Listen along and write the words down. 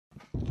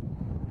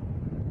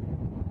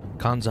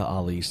Khansa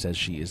Ali says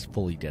she is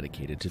fully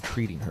dedicated to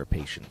treating her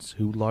patients,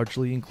 who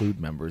largely include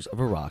members of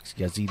Iraq's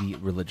Yazidi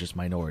religious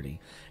minority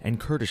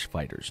and Kurdish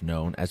fighters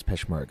known as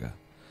Peshmerga.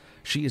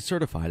 She is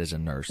certified as a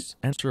nurse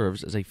and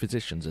serves as a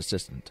physician's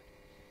assistant.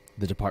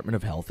 The Department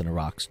of Health in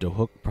Iraq's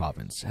Dohuk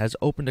province has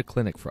opened a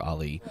clinic for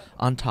Ali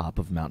on top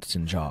of Mount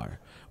Sinjar,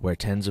 where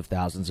tens of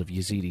thousands of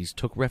Yazidis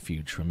took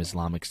refuge from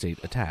Islamic State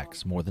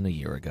attacks more than a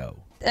year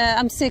ago. When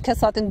I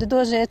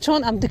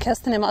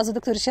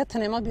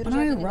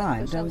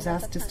arrived, I was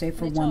asked to stay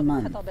for 1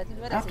 month.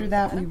 After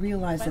that, we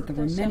realized that there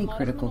were many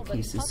critical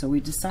cases, so we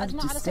decided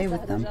to stay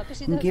with them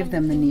and give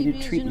them the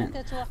needed treatment.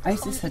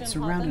 ISIS had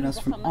surrounded us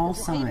from all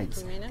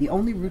sides. The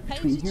only route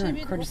between here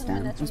and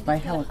Kurdistan was by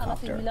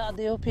helicopter.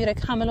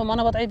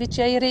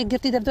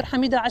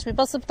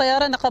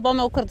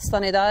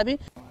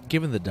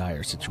 Given the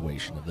dire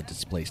situation of the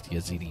displaced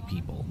Yazidi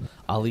people,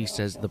 Ali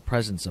says the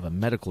presence of a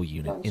medical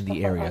unit in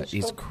the area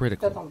is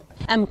critical.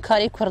 They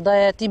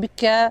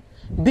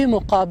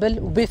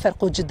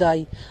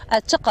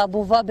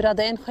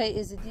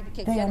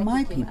are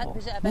my people.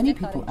 Many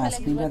people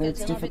ask me whether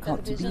it's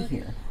difficult to be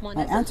here.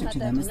 My answer to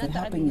them is that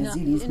helping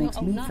Yazidis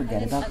makes me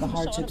forget about the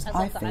hardships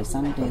I face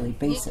on a daily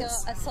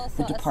basis.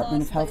 The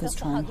Department of Health is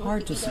trying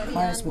hard to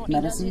supply us with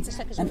medicines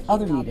and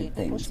other needed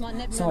things,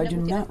 so I do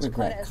not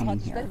regret coming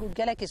here.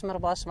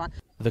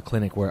 The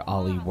clinic where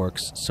Ali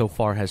works so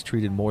far has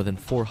treated more than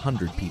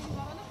 400 people.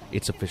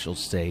 Its officials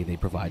say they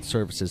provide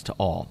services to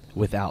all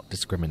without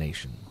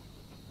discrimination.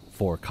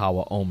 For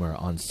Kawa Omer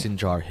on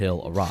Sinjar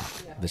Hill,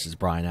 Iraq, this is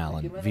Brian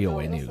Allen,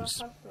 VOA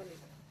News.